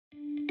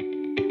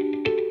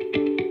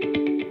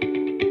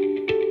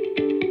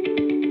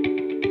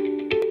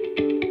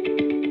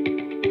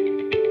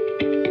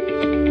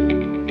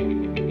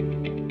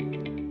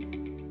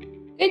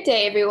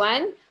day,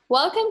 everyone.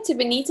 Welcome to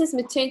Benita's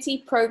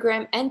maternity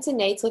program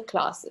antenatal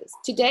classes.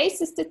 Today,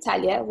 Sister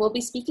Talia will be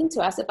speaking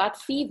to us about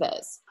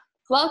fevers.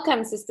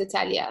 Welcome, Sister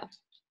Talia.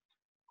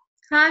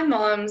 Hi,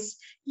 moms.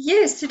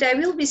 Yes, today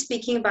we'll be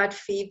speaking about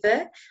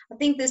fever. I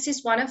think this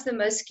is one of the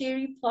most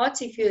scary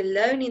parts. If you're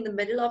alone in the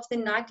middle of the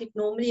night, it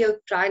normally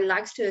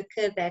likes to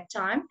occur that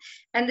time.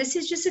 And this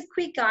is just a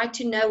quick guide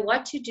to know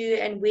what to do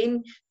and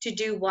when to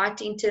do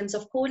what in terms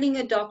of calling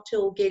a doctor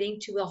or getting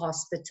to a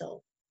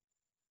hospital.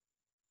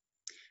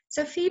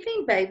 So fever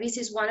in babies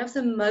is one of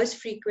the most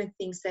frequent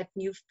things that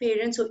new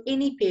parents or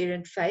any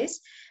parent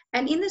face.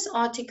 And in this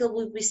article,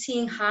 we'll be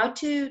seeing how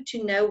to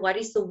know what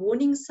is the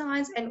warning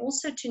signs and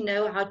also to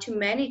know how to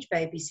manage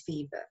baby's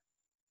fever.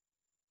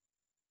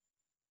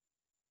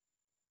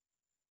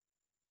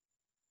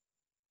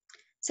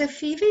 So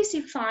fever is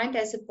defined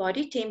as a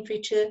body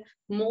temperature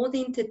more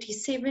than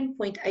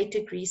 37.8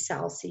 degrees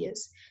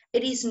Celsius.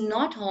 It is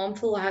not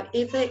harmful,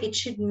 however, it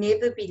should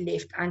never be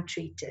left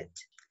untreated.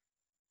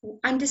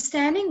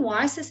 Understanding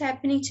why is this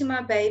happening to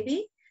my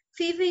baby?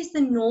 Fever is the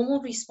normal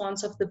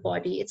response of the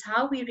body. It's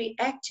how we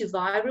react to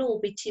viral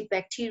or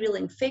bacterial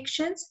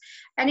infections,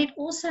 and it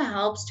also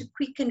helps to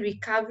quicken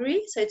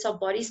recovery. So it's our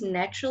body's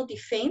natural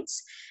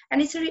defense,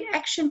 and it's a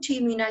reaction to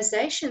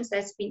immunizations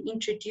that's been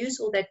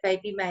introduced or that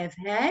baby may have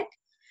had.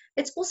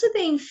 It's also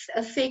the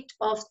effect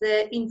of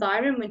the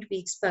environment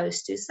we're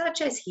exposed to,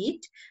 such as heat,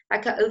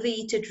 like an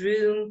overheated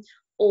room,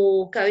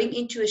 or going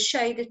into a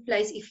shaded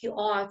place if you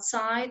are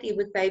outside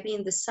with baby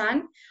in the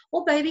sun,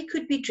 or baby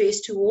could be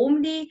dressed too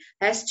warmly,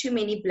 has too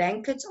many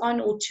blankets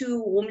on, or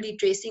too warmly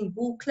dressed in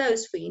wool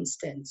clothes, for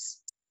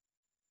instance.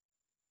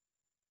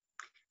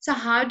 So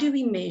how do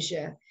we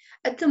measure?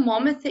 A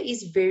thermometer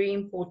is very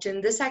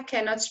important. This I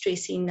cannot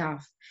stress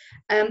enough.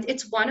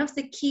 It's one of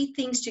the key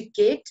things to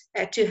get,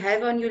 to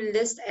have on your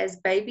list as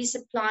baby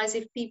supplies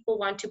if people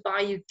want to buy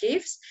you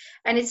gifts.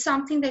 And it's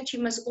something that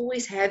you must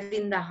always have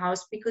in the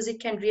house because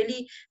it can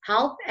really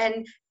help.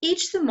 And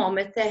each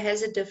thermometer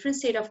has a different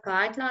set of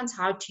guidelines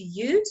how to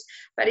use,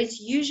 but it's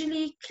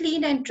usually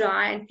clean and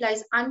dry and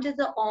placed under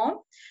the arm.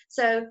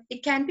 So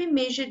it can be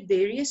measured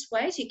various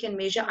ways. You can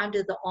measure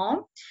under the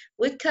arm.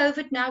 With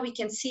COVID now, we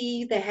can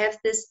see they have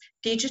this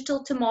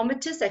digital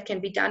thermometers that can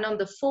be done on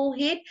the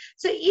forehead.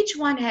 So each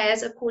one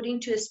has, according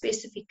to a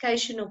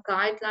specification or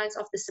guidelines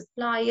of the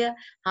supplier,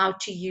 how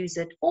to use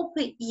it, or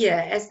per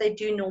ear, as they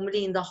do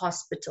normally in the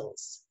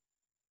hospitals.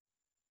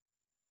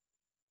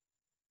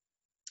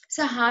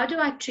 So how do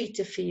I treat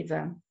a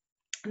fever?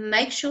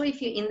 Make sure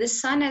if you're in the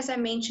sun, as I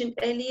mentioned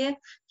earlier,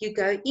 you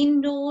go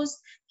indoors,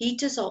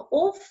 heaters are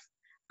off,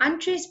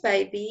 undress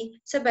baby.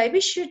 So baby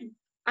should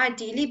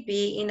ideally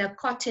be in a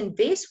cotton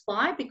vest.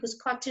 Why?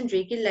 Because cotton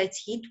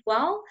regulates heat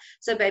well.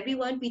 So baby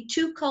won't be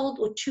too cold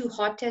or too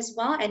hot as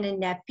well, and a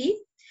nappy.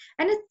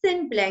 And a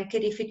thin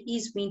blanket if it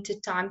is winter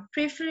time,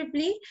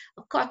 preferably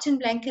a cotton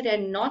blanket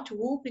and not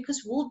wool,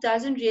 because wool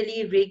doesn't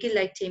really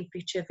regulate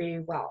temperature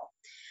very well.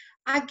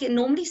 I can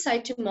normally say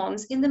to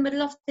moms in the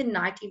middle of the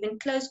night, even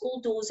close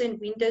all doors and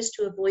windows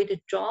to avoid a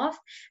draft,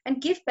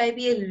 and give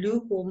baby a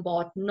lukewarm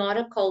bath, not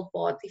a cold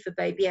bath if a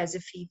baby has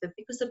a fever,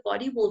 because the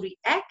body will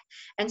react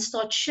and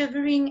start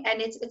shivering, and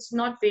it's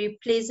not very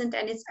pleasant,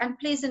 and it's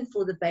unpleasant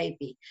for the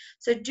baby.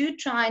 So do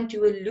try and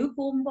do a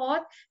lukewarm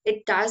bath.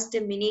 It does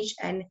diminish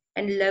and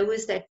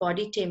lowers that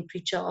body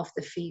temperature of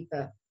the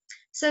fever.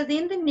 So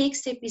then the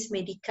next step is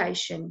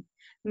medication.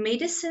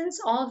 Medicines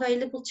are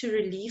available to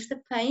relieve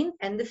the pain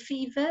and the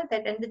fever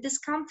and the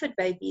discomfort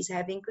baby is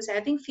having, because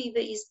having fever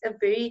is a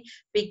very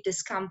big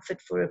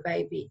discomfort for a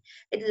baby.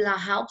 It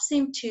helps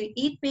them to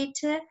eat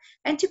better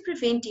and to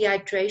prevent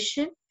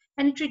dehydration,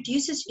 and it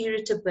reduces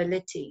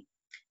irritability.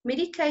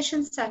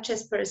 Medications such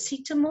as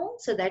paracetamol,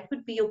 so that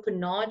would be your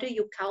Panado,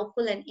 your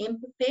Calpol, and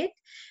Empapet.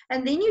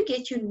 And then you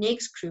get your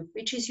next group,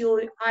 which is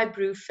your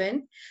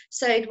ibuprofen.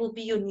 So it will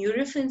be your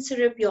Nurofen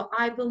syrup, your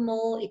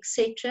Ibamol,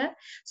 etc.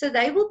 So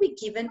they will be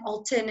given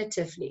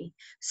alternatively.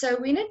 So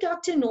when a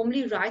doctor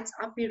normally writes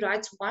up, he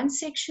writes one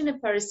section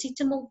of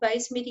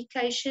paracetamol-based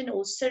medication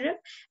or syrup,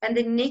 and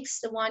the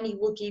next one he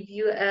will give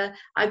you a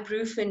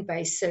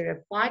ibuprofen-based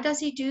syrup. Why does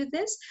he do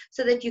this?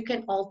 So that you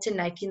can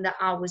alternate in the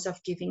hours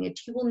of giving it.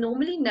 You will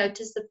normally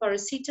notice the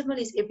paracetamol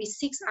is every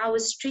 6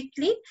 hours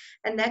strictly,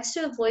 and that's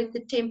to avoid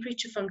the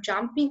temperature from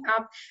jumping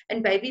up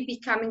and baby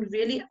becoming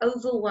really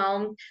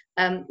overwhelmed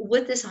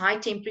with this high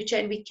temperature,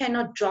 and we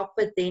cannot drop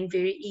it then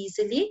very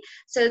easily.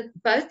 So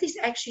both is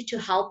actually to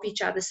help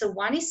each other. So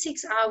one is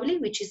 6 hourly,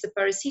 which is the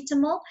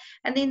paracetamol,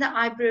 and then the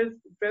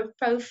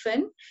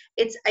ibuprofen,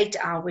 it's 8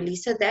 hourly.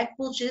 So that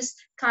will just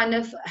kind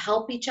of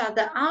help each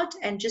other out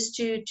and just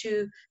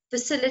to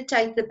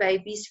facilitate the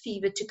baby's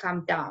fever to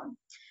come down.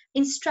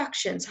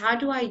 Instructions, how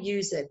do I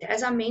use it?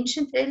 As I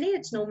mentioned earlier,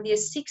 it's normally a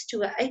 6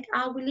 to 8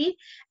 hourly,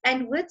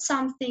 and with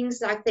some things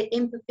like the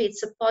Empapet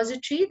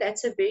suppository,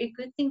 that's a very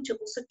good thing to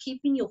also keep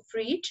in your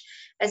fridge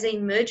as an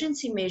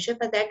emergency measure,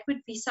 but that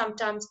would be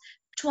sometimes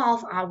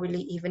 12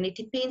 hourly even. It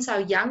depends how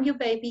young your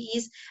baby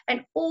is,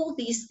 and all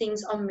these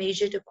things are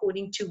measured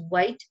according to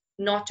weight,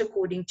 not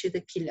according to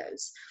the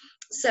kilos.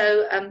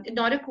 So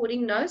not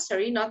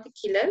the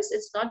kilos.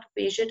 It's not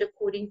measured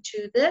according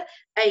to the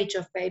age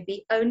of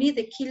baby, only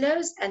the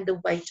kilos and the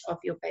weight of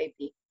your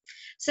baby.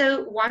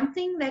 So one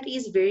thing that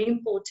is very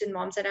important,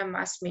 moms, that I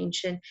must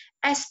mention,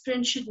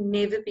 aspirin should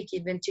never be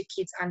given to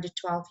kids under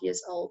 12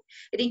 years old.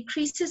 It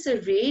increases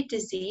a rare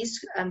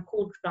disease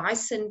called Rye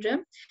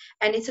syndrome,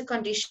 and it's a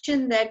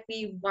condition that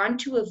we want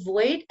to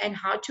avoid, and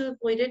how to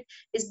avoid it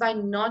is by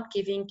not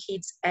giving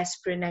kids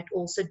aspirin at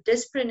all. So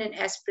Disprin and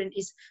aspirin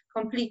is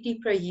completely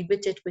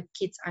prohibited with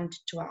kids under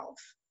 12.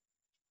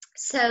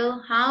 So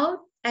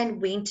how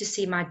and when to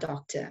see my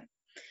doctor?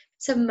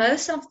 So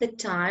most of the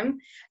time,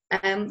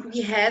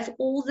 we have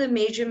all the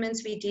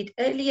measurements we did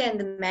earlier and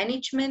the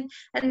management,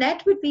 and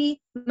that would be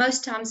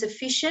most times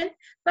sufficient.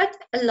 But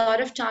a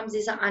lot of times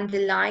there's an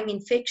underlying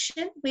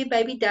infection where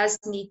baby does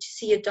need to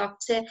see a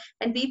doctor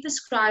and be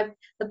prescribed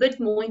a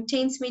bit more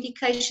intense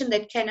medication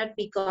that cannot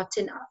be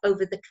gotten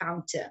over the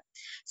counter.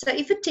 So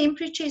if a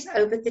temperature is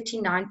over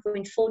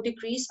 39.4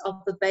 degrees of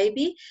the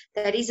baby,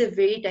 that is a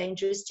very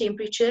dangerous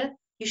temperature.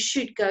 You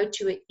should go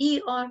to an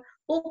ER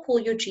or call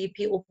your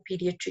GP or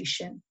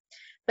pediatrician.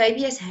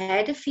 Baby has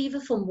had a fever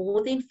for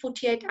more than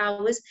 48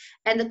 hours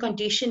and the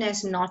condition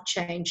has not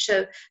changed.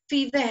 So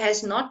fever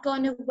has not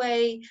gone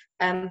away.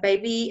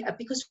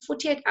 Because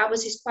 48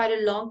 hours is quite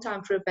a long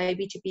time for a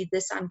baby to be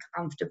this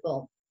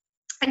uncomfortable.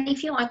 And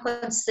if you are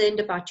concerned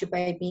about your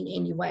baby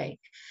in any way.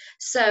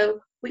 So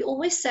we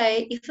always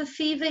say if a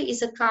fever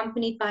is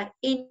accompanied by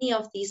any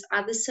of these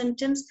other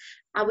symptoms,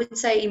 I would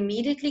say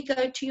immediately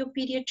go to your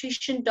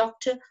pediatrician,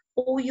 doctor,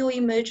 or your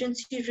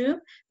emergency room,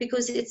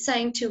 because it's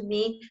saying to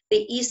me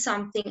there is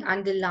something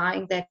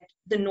underlying that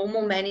the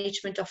normal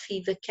management of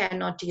fever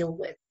cannot deal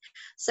with.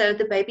 So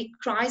the baby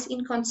cries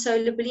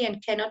inconsolably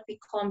and cannot be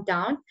calmed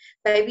down.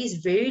 Baby is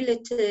very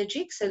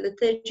lethargic. So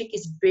lethargic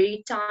is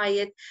very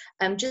tired,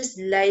 just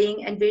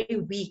laying and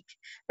very weak.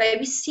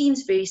 Baby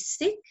seems very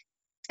sick.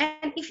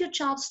 And if your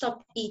child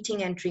stopped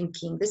eating and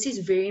drinking, this is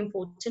very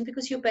important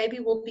because your baby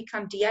will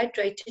become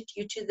dehydrated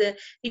due to the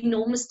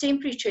enormous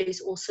temperature is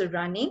also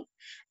running.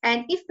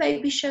 And if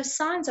baby shows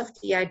signs of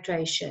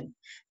dehydration,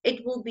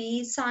 it will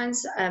be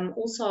signs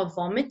also of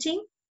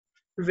vomiting,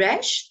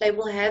 rash. They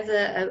will have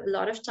a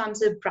lot of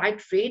times a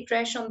bright red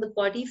rash on the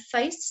body,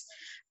 face,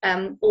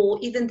 or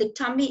even the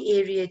tummy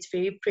area. It's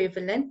very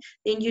prevalent.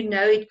 Then you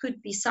know it could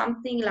be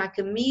something like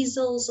a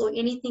measles or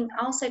anything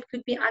else that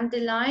could be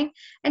underlying,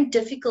 and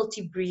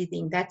difficulty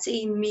breathing. That's an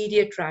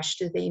immediate rush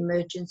to the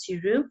emergency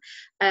room.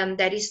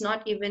 That is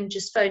not even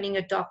just phoning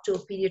a doctor or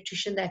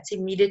pediatrician. That's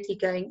immediately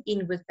going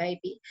in with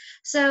baby.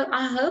 So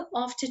I hope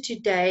after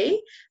today,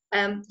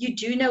 you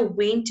do know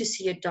when to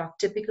see a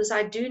doctor, because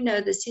I do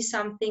know this is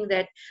something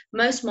that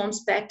most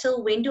moms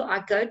battle. When do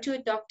I go to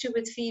a doctor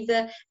with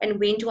fever, and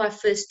when do I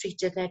first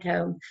treat it at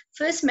home?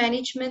 First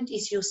management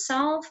is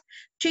yourself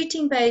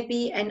treating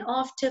baby, and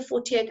after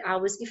 48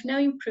 hours, if no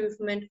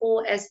improvement,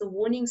 or as the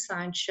warning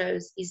sign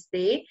shows is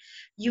there,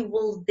 you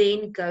will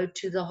then go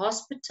to the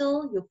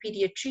hospital, your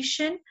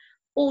pediatrician,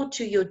 or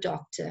to your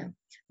doctor.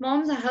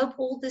 Moms, I hope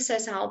all this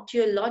has helped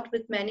you a lot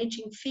with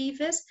managing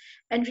fevers.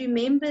 And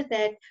remember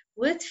that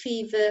with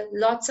fever,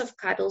 lots of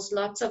cuddles,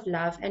 lots of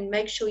love, and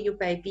make sure your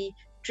baby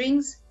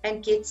drinks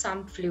and gets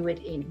some fluid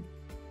in.